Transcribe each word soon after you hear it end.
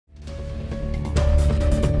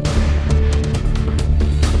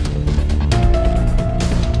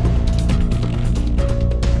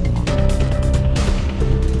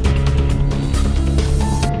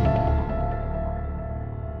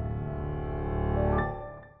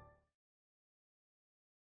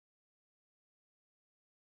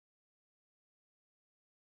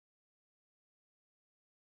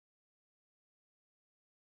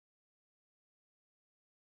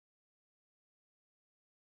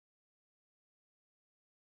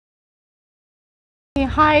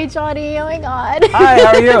Hi, Jonny. Oh my God. Hi, how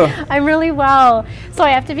are you? I'm really well. So I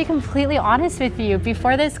have to be completely honest with you.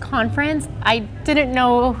 Before this conference, I didn't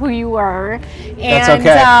know who you were. That's and,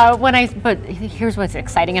 okay. But here's what's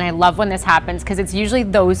exciting, and I love when this happens because it's usually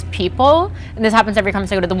those people, and this happens every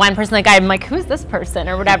conference I go to. The one person, like I'm like, who's this person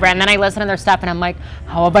or whatever, and then I listen to their stuff, and I'm like,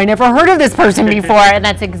 how have I never heard of this person before? And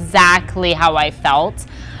that's exactly how I felt.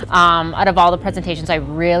 Out of all the presentations, I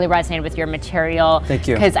really resonated with your material. Thank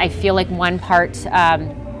you. Because I feel like one part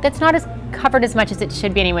that's not as covered as much as it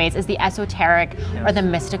should be anyways is the esoteric or the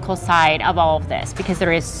mystical side of all of this, because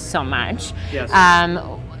there is so much. Yes.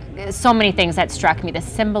 So many things that struck me. The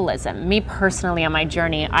symbolism. Me personally on my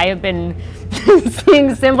journey, I have been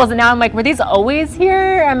seeing symbols, and now I'm like, were these always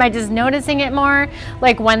here? Am I just noticing it more?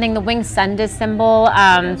 Like one thing, the winged sun symbol.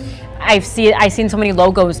 I've seen so many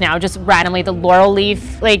logos now, just randomly. The laurel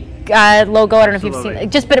leaf logo. I don't know if you've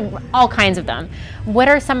seen, but all kinds of them. What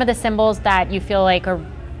are some of the symbols that you feel like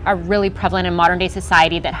are really prevalent in modern day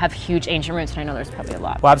society that have huge ancient roots? And I know there's probably a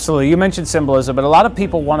lot. Well, absolutely. You mentioned symbolism, but a lot of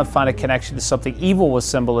people want to find a connection to something evil with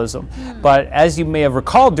symbolism. But as you may have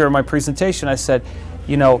recalled during my presentation, I said,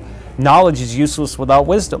 you know, knowledge is useless without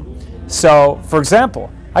wisdom. So, for example,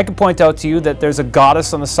 I can point out to you that there's a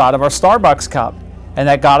goddess on the side of our Starbucks cup. And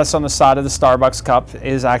that goddess on the side of the Starbucks cup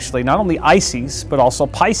is actually not only Isis, but also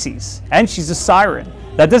Pisces. And she's a siren.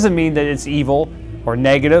 That doesn't mean that it's evil or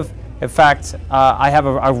negative. In fact, I have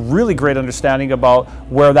a really great understanding about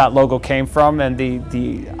where that logo came from and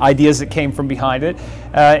the ideas that came from behind it.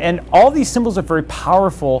 And all these symbols are very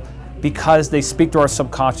powerful because they speak to our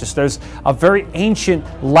subconscious. There's a very ancient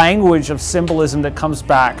language of symbolism that comes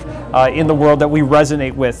back in the world that we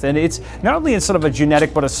resonate with. And it's not only in sort of a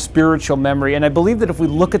genetic, but a spiritual memory. And I believe that if we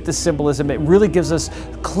look at the symbolism, it really gives us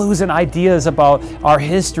clues and ideas about our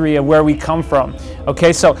history and where we come from.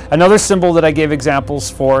 Okay, so another symbol that I gave examples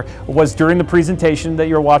for was during the presentation that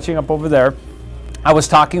you're watching up over there. I was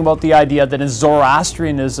talking about the idea that in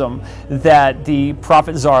Zoroastrianism, that the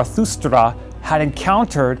prophet Zarathustra had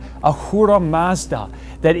encountered Ahura Mazda,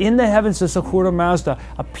 that in the heavens this Ahura Mazda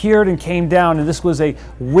appeared and came down, and this was a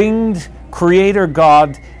winged creator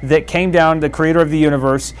god that came down, the creator of the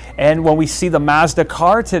universe. And when we see the Mazda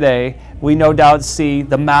car today, we no doubt see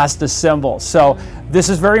the Mazda symbol. So this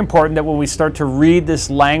is very important that when we start to read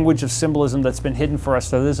this language of symbolism that's been hidden for us,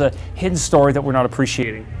 so there's a hidden story that we're not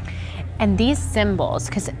appreciating. And these symbols,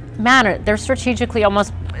 because man, they're strategically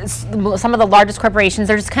almost some of the largest corporations.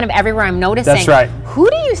 They're just kind of everywhere. I'm noticing. That's right. Who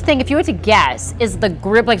do you think, if you were to guess, is the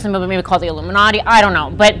group, like some people maybe call the Illuminati? I don't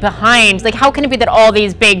know, but behind, like, how can it be that all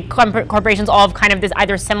these big corporations all have kind of this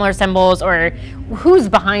either similar symbols, or who's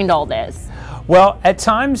behind all this? Well, at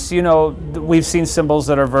times, you know, we've seen symbols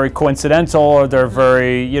that are very coincidental, or they're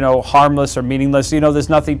very, you know, harmless or meaningless. You know, there's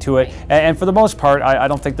nothing to it. And for the most part, I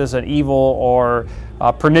don't think there's an evil or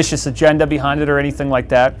pernicious agenda behind it or anything like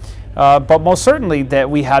that. But most certainly that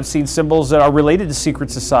we have seen symbols that are related to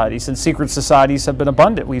secret societies, and secret societies have been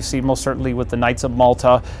abundant. We've seen most certainly with the Knights of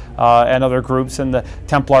Malta and other groups, and the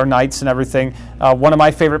Templar Knights and everything. One of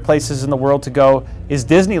my favorite places in the world to go is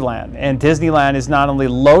Disneyland, and Disneyland is not only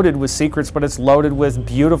loaded with secrets, but it's loaded with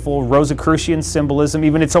beautiful Rosicrucian symbolism,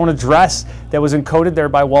 even its own address that was encoded there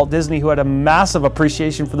by Walt Disney, who had a massive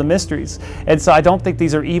appreciation for the mysteries. And so I don't think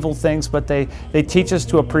these are evil things, but they teach us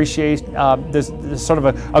to appreciate this sort of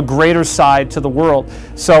a greater side to the world.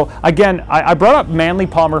 So again, I brought up Manly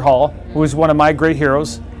Palmer Hall, who is one of my great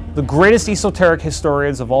heroes, the greatest esoteric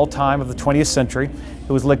historians of all time of the 20th century.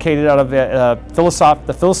 It was located out of the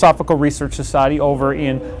Philosophical Research Society over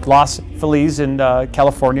in Los Feliz in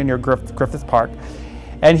California near Griffith Park.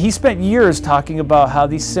 And he spent years talking about how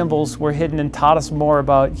these symbols were hidden and taught us more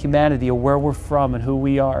about humanity and where we're from and who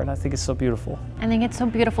we are. And I think it's so beautiful. I think it's so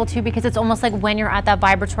beautiful too, because it's almost like when you're at that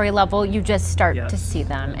vibratory level, you just start to see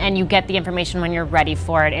them, and you get the information when you're ready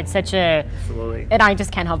for it. It's such a, and I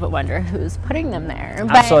just can't help but wonder who's putting them there.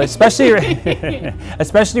 Absolutely,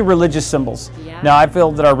 especially religious symbols. Yeah. Now I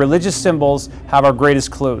feel that our religious symbols have our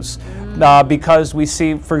greatest clues, because we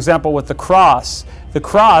see, for example, with the cross. The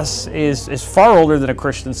cross is far older than a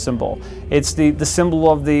Christian symbol. It's the symbol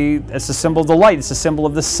of it's the symbol of the light. It's the symbol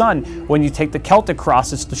of the sun. When you take the Celtic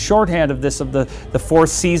cross, it's the shorthand of this, of the 4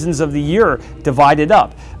 seasons of the year divided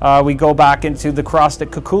up. We go back into the cross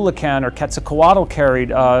that Kukulkan or Quetzalcoatl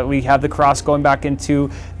carried. We have the cross going back into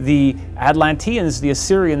the Atlanteans, the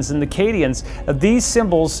Assyrians, and the Akkadians. These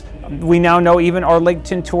symbols we now know even are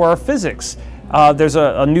linked into our physics. There's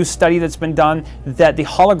a new study that's been done that the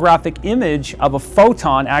holographic image of a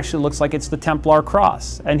photon actually looks like it's the Templar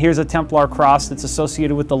cross. And here's a Templar cross that's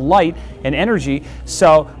associated with the light and energy.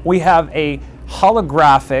 So we have a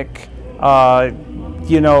holographic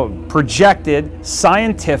projected,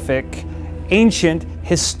 scientific, ancient,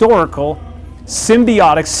 historical,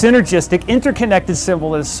 symbiotic, synergistic, interconnected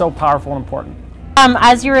symbol that is so powerful and important.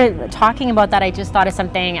 As you were talking about that, I just thought of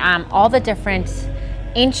something. All the different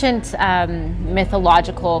ancient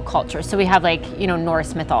mythological cultures. So we have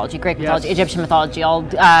Norse mythology, Greek mythology, Yes. Egyptian mythology, all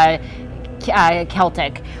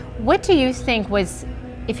Celtic. What do you think was,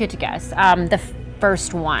 if you had to guess, the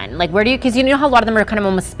first one? Like, where do you, because you know how a lot of them are kind of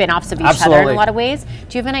almost spin-offs of each other in a lot of ways.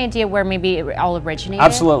 Do you have an idea where maybe it all originated?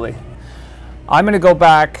 Absolutely. I'm going to go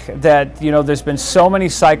back that, there's been so many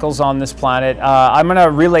cycles on this planet. I'm going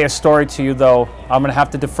to relay a story to you, though. I'm going to have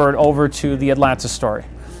to defer it over to the Atlantis story.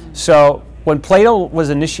 So when Plato was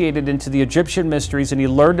initiated into the Egyptian mysteries and he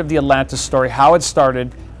learned of the Atlantis story, how it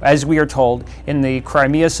started, as we are told, in the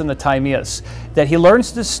Crimeus and the Timaeus, that he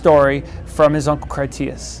learns this story from his uncle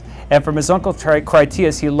Critias. And from his uncle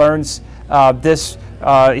Critias, he learns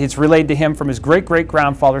it's relayed to him from his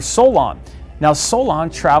great-great-grandfather Solon. Now, Solon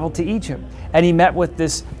traveled to Egypt, and he met with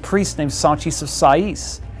this priest named Sanchis of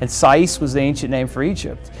Sais, and Sais was the ancient name for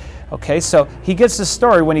Egypt. Okay, so he gets the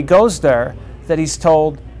story when he goes there that he's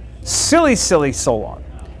told, silly, silly Solon,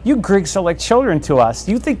 you Greeks are like children to us.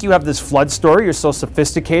 You think you have this flood story, you're so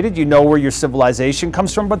sophisticated, you know where your civilization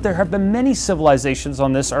comes from, but there have been many civilizations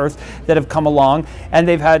on this earth that have come along, and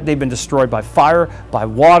they've been destroyed by fire, by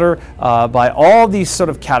water, by all these sort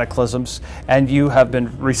of cataclysms, and you have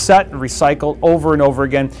been reset and recycled over and over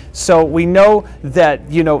again. So we know that,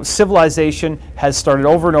 civilization has started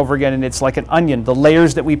over and over again, and it's like an onion, the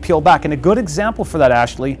layers that we peel back. And a good example for that,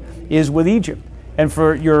 Ashley, is with Egypt. And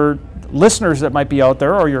for your listeners that might be out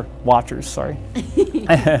there, or your watchers, sorry,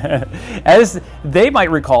 as they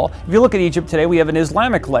might recall, if you look at Egypt today, we have an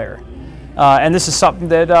Islamic layer. And this is something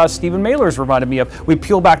that Stephen Mailer's reminded me of. We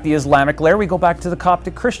peel back the Islamic layer, we go back to the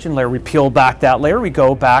Coptic Christian layer. We peel back that layer, we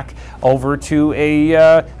go back over to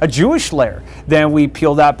a Jewish layer. Then we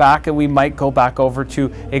peel that back and we might go back over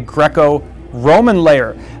to a Greco-Roman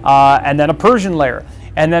layer, and then a Persian layer.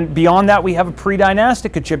 And then beyond that, we have a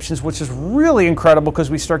pre-dynastic Egyptians, which is really incredible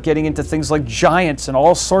because we start getting into things like giants and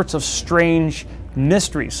all sorts of strange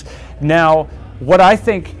mysteries. Now, what I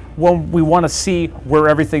think when we want to see where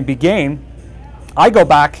everything began, I go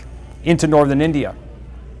back into northern India.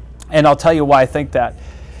 And I'll tell you why I think that.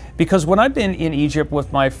 Because when I've been in Egypt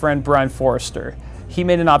with my friend Brian Forrester, he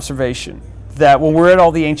made an observation that when we're at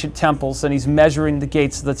all the ancient temples and he's measuring the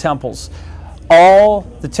gates of the temples, all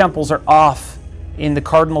the temples are off in the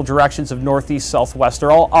cardinal directions of northeast, southwest.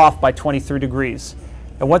 They're all off by 23 degrees.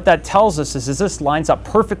 And what that tells us is this lines up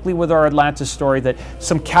perfectly with our Atlantis story, that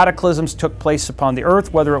some cataclysms took place upon the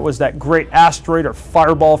earth, whether it was that great asteroid or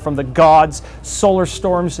fireball from the gods, solar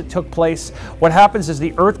storms that took place. What happens is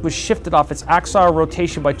the earth was shifted off its axial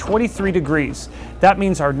rotation by 23 degrees. That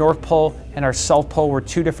means our North Pole and our South Pole were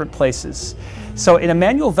two different places. So in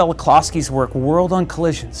Emanuel Velikovsky's work, World on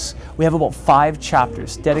Collisions, we have about 5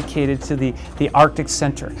 chapters dedicated to the Arctic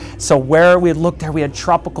Center. So where we had looked there, we had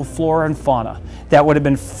tropical flora and fauna that would have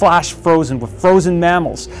been flash frozen with frozen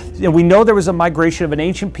mammals. And we know there was a migration of an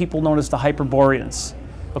ancient people known as the Hyperboreans.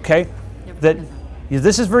 Okay?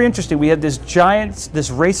 This is very interesting. We had this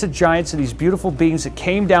race of giants and these beautiful beings that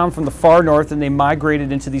came down from the far north, and they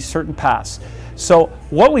migrated into these certain paths. So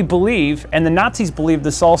what we believe, and the Nazis believed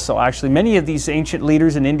this also, actually, many of these ancient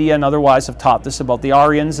leaders in India and otherwise have taught this about the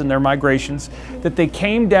Aryans and their migrations, that they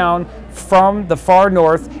came down from the far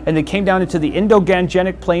north and they came down into the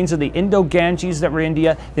Indo-Gangetic plains of the Indo-Ganges that were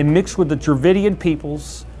India. They mixed with the Dravidian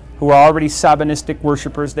peoples, who were already Sabanistic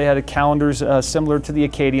worshippers. They had calendars similar to the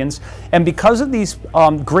Akkadians. And because of these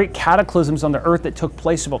great cataclysms on the earth that took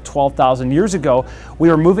place about 12,000 years ago, we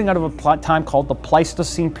were moving out of a time called the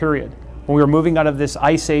Pleistocene period. When we were moving out of this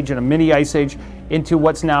ice age and a mini ice age into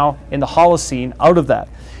what's now in the Holocene, out of that.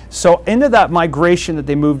 So into that migration that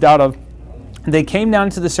they moved out of, they came down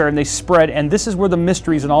into this area and they spread, and this is where the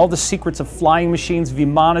mysteries and all the secrets of flying machines,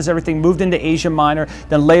 Vimanas, everything moved into Asia Minor,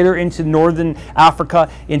 then later into northern Africa,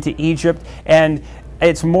 into Egypt, and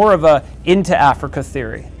it's more of a into Africa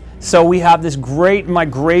theory. So we have this great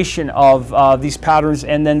migration of these patterns,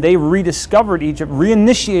 and then they rediscovered Egypt,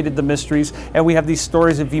 reinitiated the mysteries, and we have these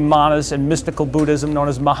stories of Vimanas and mystical Buddhism known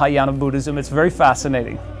as Mahayana Buddhism. It's very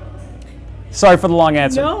fascinating. Sorry for the long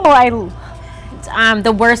answer. No,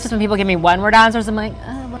 the worst is when people give me one-word answers. I'm like,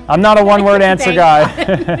 I'm not a one-word answer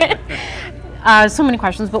guy. So many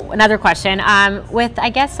questions, but another question. With,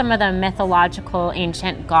 I guess, some of the mythological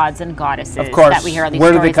ancient gods and goddesses of course. That we hear all these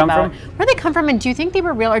Where stories do they come about. Where do they come from, and do you think they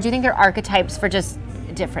were real, or do you think they're archetypes for just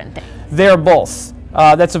different things? They're both.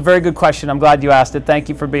 That's a very good question. I'm glad you asked it. Thank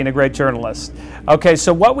you for being a great journalist. Okay,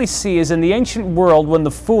 so what we see is in the ancient world, when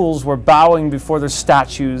the fools were bowing before their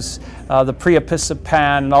statues, the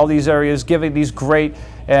Pre-Episcopan and all these areas, giving these great,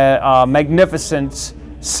 magnificent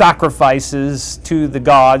sacrifices to the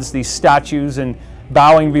gods, these statues, and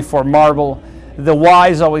bowing before marble, the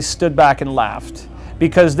wise always stood back and laughed,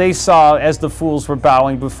 because they saw, as the fools were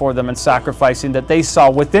bowing before them and sacrificing, that they saw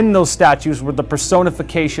within those statues were the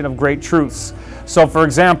personification of great truths. So, for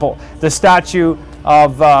example, the statue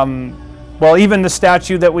of, well, even the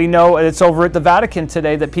statue that we know, it's over at the Vatican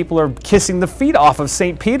today, that people are kissing the feet off of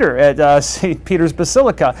St. Peter at St. Peter's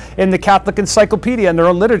Basilica. In the Catholic Encyclopedia, in their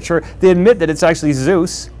own literature, they admit that it's actually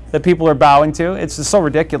Zeus that people are bowing to. It's just so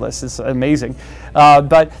ridiculous. It's amazing.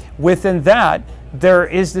 But within that, there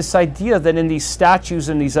is this idea that in these statues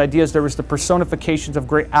and these ideas, there was the personifications of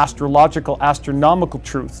great astrological, astronomical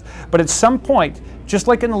truth. But at some point, just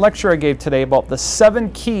like in the lecture I gave today about the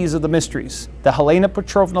 7 keys of the mysteries, that Helena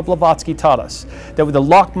Petrovna Blavatsky taught us, that the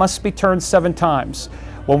lock must be turned 7 times.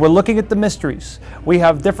 When we're looking at the mysteries, we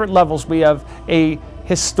have different levels. We have a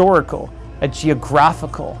historical, a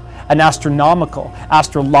geographical, an astronomical,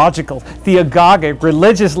 astrological, theogogic,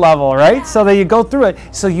 religious level, right? So that you go through it.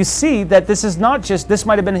 So you see that this is not just, this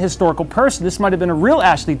might have been a historical person, this might have been a real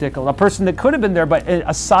Ashley Dickout, a person that could have been there, but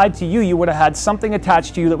aside to you, you would have had something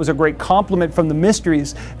attached to you that was a great compliment from the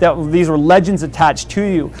mysteries, that these were legends attached to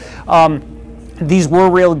you. These were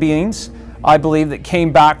real beings, I believe, that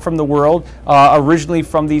came back from the world, originally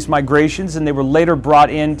from these migrations, and they were later brought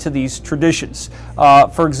into these traditions.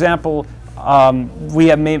 For example, we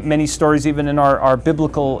have many stories even in our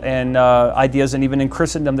biblical and ideas, and even in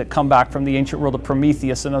Christendom, that come back from the ancient world of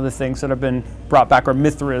Prometheus and other things that have been brought back, or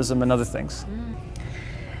Mithraism and other things.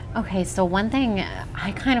 Okay, so one thing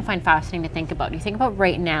I kind of find fascinating to think about, you think about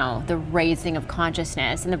right now, the raising of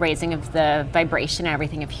consciousness and the raising of the vibration and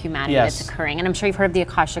everything of humanity that's occurring. And I'm sure you've heard of the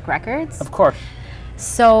Akashic Records. Of course.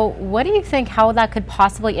 So what do you think, how that could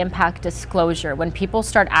possibly impact disclosure when people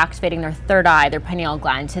start activating their third eye, their pineal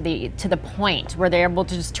gland, to the point where they're able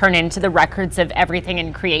to just turn into the records of everything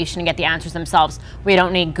in creation and get the answers themselves? We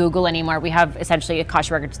don't need Google anymore. We have essentially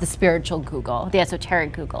Akashic Records, the spiritual Google, the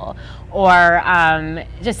esoteric Google, or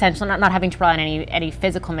just essentially not having to rely on any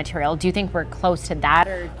physical material. Do you think we're close to that?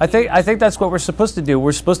 Or I think that's what we're supposed to do.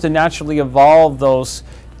 We're supposed to naturally evolve those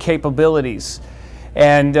capabilities.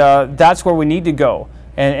 And that's where we need to go,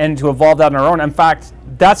 and to evolve that on our own. In fact,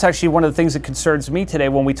 that's actually one of the things that concerns me today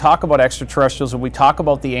when we talk about extraterrestrials, when we talk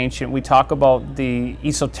about the ancient, we talk about the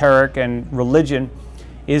esoteric and religion,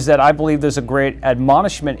 is that I believe there's a great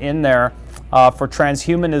admonishment in there for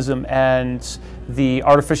transhumanism and the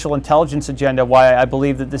artificial intelligence agenda, why I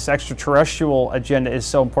believe that this extraterrestrial agenda is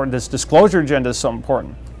so important, this disclosure agenda is so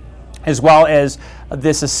important, as well as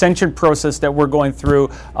this ascension process that we're going through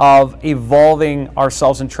of evolving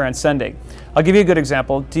ourselves and transcending. I'll give you a good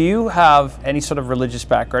example. Do you have any sort of religious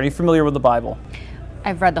background? Are you familiar with the Bible?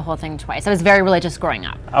 I've read the whole thing twice. I was very religious growing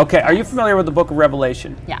up. Okay, are you familiar with the book of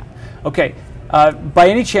Revelation? Yeah. Okay, by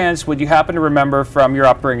any chance, would you happen to remember from your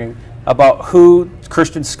upbringing about who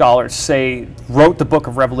Christian scholars say wrote the book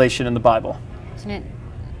of Revelation in the Bible? Isn't it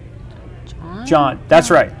John? John, that's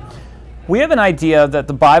right. We have an idea that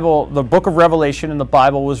the Bible, the book of Revelation in the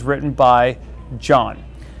Bible, was written by John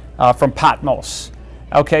from Patmos.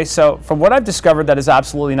 Okay, so from what I've discovered, that is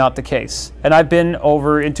absolutely not the case. And I've been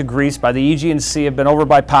over into Greece by the Aegean Sea. I've been over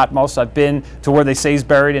by Patmos. I've been to where they say he's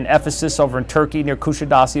buried in Ephesus, over in Turkey near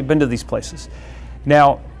Kushadasi. I've been to these places.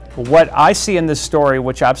 Now, what I see in this story,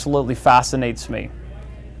 which absolutely fascinates me,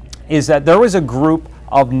 is that there was a group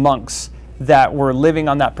of monks that were living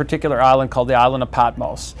on that particular island called the island of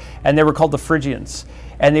Patmos. And they were called the Phrygians.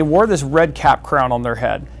 And they wore this red cap crown on their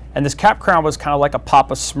head. And this cap crown was kind of like a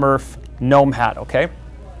Papa Smurf gnome hat, okay?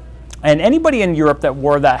 And anybody in Europe that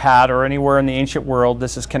wore that hat, or anywhere in the ancient world,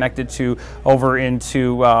 this is connected to over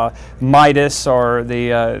into Midas or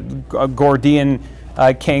the Gordian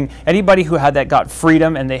king. Anybody who had that got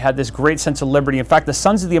freedom, and they had this great sense of liberty. In fact, the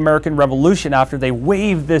Sons of the American Revolution, after they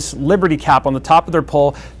waved this liberty cap on the top of their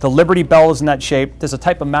pole, the liberty bell is in that shape. There's a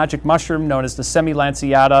type of magic mushroom known as the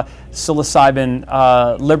semi-lanceata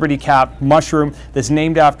psilocybin liberty cap mushroom that's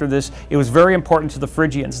named after this. It was very important to the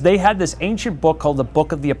Phrygians. They had this ancient book called the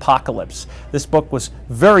Book of the Apocalypse. This book was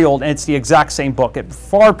very old, and it's the exact same book. It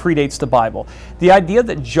far predates the Bible. The idea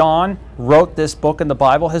that John wrote this book in the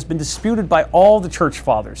Bible has been disputed by all the church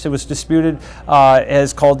fathers. It was disputed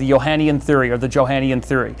as called the Johannian theory, or the Johannian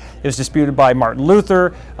theory. It was disputed by Martin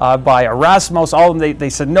Luther, by Erasmus. All of them, they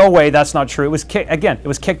said, no way, that's not true. It was again, it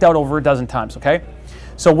was kicked out over a dozen times, okay?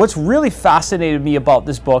 So what's really fascinated me about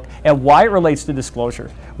this book and why it relates to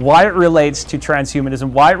disclosure, why it relates to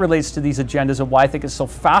transhumanism, why it relates to these agendas, and why I think it's so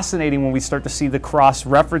fascinating when we start to see the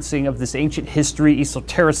cross-referencing of this ancient history,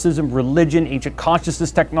 esotericism, religion, ancient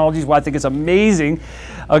consciousness technologies, why I think it's amazing,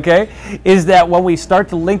 okay, is that when we start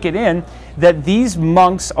to link it in, that these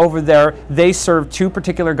monks over there, they serve two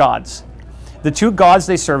particular gods. The two gods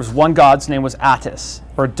they served, one god's name was Attis,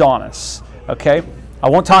 or Adonis, okay? I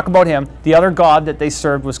won't talk about him. The other god that they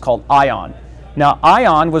served was called Ion. Now,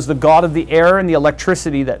 Ion was the god of the air and the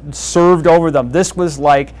electricity that served over them. This was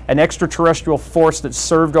like an extraterrestrial force that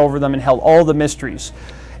served over them and held all the mysteries.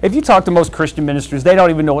 If you talk to most Christian ministers, they don't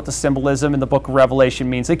even know what the symbolism in the book of Revelation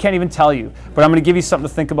means. They can't even tell you. But I'm going to give you something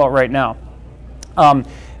to think about right now.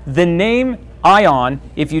 The name Ion,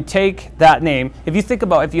 if you take that name, if you think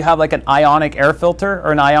about if you have like an ionic air filter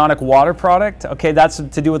or an ionic water product, okay, that's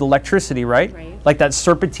to do with electricity, right? Like that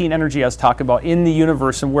serpentine energy I was talking about in the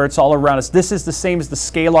universe and where it's all around us. This is the same as the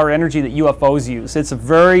scalar energy that UFOs use. It's a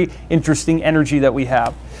very interesting energy that we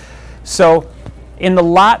have. So in the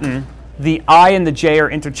Latin, the I and the J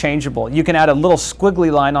are interchangeable. You can add a little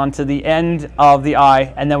squiggly line onto the end of the I,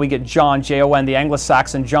 and then we get John, J-O-N, the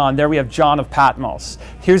Anglo-Saxon John. There we have John of Patmos.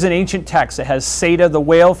 Here's an ancient text. It has Seta, the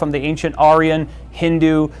whale, from the ancient Aryan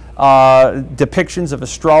Hindu depictions of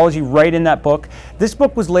astrology right in that book. This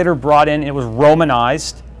book was later brought in. It was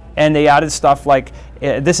Romanized, and they added stuff like,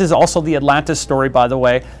 this is also the Atlantis story, by the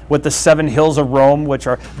way, with the 7 hills of Rome, which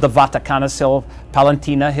are the Vaticanus Hill,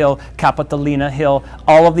 Palantina Hill, Capitolina Hill.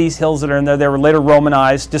 All of these hills that are in there, they were later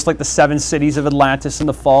Romanized, just like the 7 cities of Atlantis in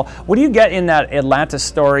the fall. What do you get in that Atlantis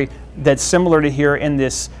story that's similar to here in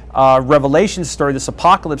this Revelation story, this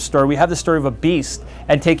apocalypse story? We have the story of a beast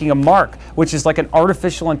and taking a mark, which is like an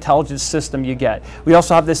artificial intelligence system you get. We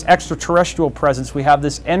also have this extraterrestrial presence. We have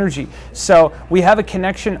this energy. So we have a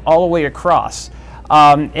connection all the way across.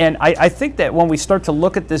 And I think that when we start to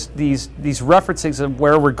look at these references of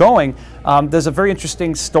where we're going, there's a very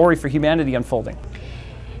interesting story for humanity unfolding.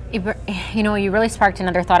 You know, you really sparked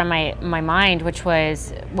another thought in my mind, which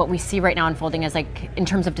was what we see right now unfolding as, like, in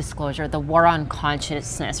terms of disclosure, the war on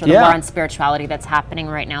consciousness or the war on spirituality that's happening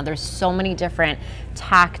right now. There's so many different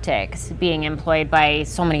tactics being employed by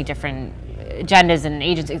so many different agendas and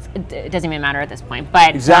agencies. It doesn't even matter at this point,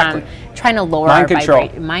 but trying to lower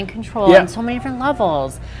mind control on so many different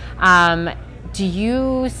levels. Do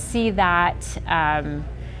you see that?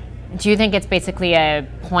 Do you think it's basically a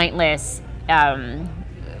pointless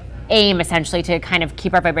aim, essentially, to kind of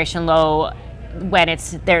keep our vibration low when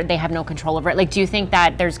it's there, they have no control over it? Like, do you think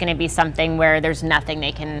that there's going to be something where there's nothing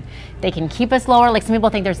they can keep us lower? Like, some people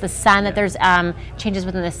think there's the sun, that there's changes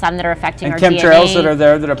within the sun that are affecting our DNA. Chemtrails that are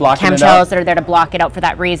there that are blocking it out. Chemtrails that are there to block it out for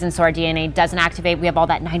that reason, so our DNA doesn't activate. We have all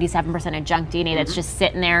that 97% of junk DNA that's just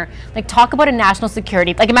sitting there. Like, talk about a national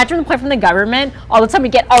security. Like, imagine the point from the government, all the time we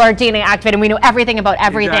get all our DNA activated and we know everything about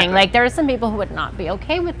everything. Like, there are some people who would not be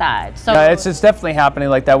okay with that. So yeah, it's definitely happening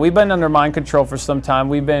like that. We've been under mind control for some time.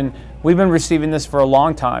 We've been receiving this for a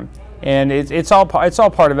long time, and it's all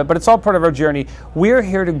part of it, but it's all part of our journey. We're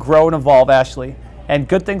here to grow and evolve, Ashley, and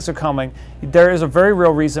good things are coming. There is a very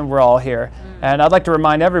real reason we're all here, and I'd like to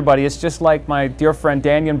remind everybody, it's just like my dear friend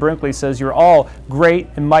Daniel Brinkley says, you're all great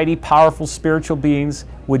and mighty, powerful spiritual beings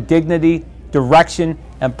with dignity, direction,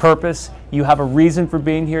 and purpose. You have a reason for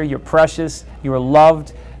being here. You're precious. You are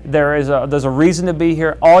loved. There's a reason to be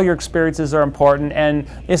here. All your experiences are important, and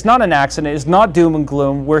it's not an accident. It's not doom and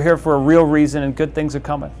gloom. We're here for a real reason, and good things are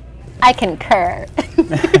coming. I concur.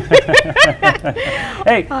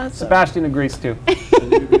 Hey, awesome. Sebastian agrees too.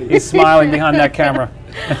 He's smiling behind that camera.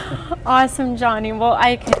 Awesome, Johnny. Well,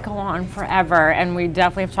 I could go on forever, and we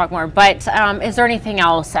definitely have to talk more. But is there anything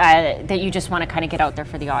else that you just want to kind of get out there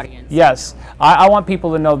for the audience? Yes. I want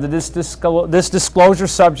people to know that this disclosure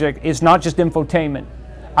subject is not just infotainment.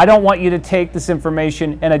 I don't want you to take this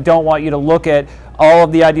information, and I don't want you to look at all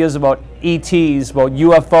of the ideas about ETs, about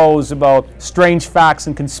UFOs, about strange facts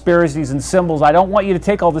and conspiracies and symbols. I don't want you to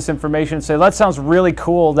take all this information and say, that sounds really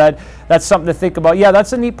cool, that's something to think about. Yeah,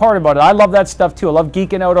 that's a neat part about it. I love that stuff too. I love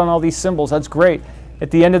geeking out on all these symbols. That's great. At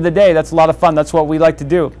the end of the day, that's a lot of fun. That's what we like to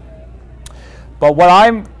do. But what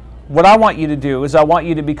I want you to do is I want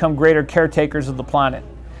you to become greater caretakers of the planet.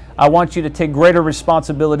 I want you to take greater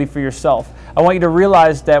responsibility for yourself. I want you to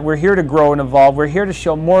realize that we're here to grow and evolve. We're here to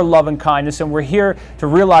show more love and kindness, and we're here to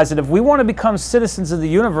realize that if we want to become citizens of the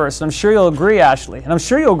universe, and I'm sure you'll agree, Ashley, and I'm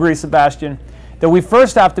sure you'll agree, Sebastian, that we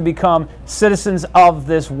first have to become citizens of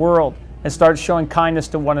this world and start showing kindness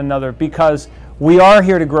to one another, because we are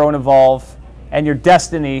here to grow and evolve, and your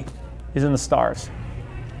destiny is in the stars.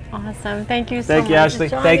 Awesome. Thank you so much. Thank you, Ashley.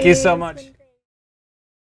 Johnny. Thank you so much.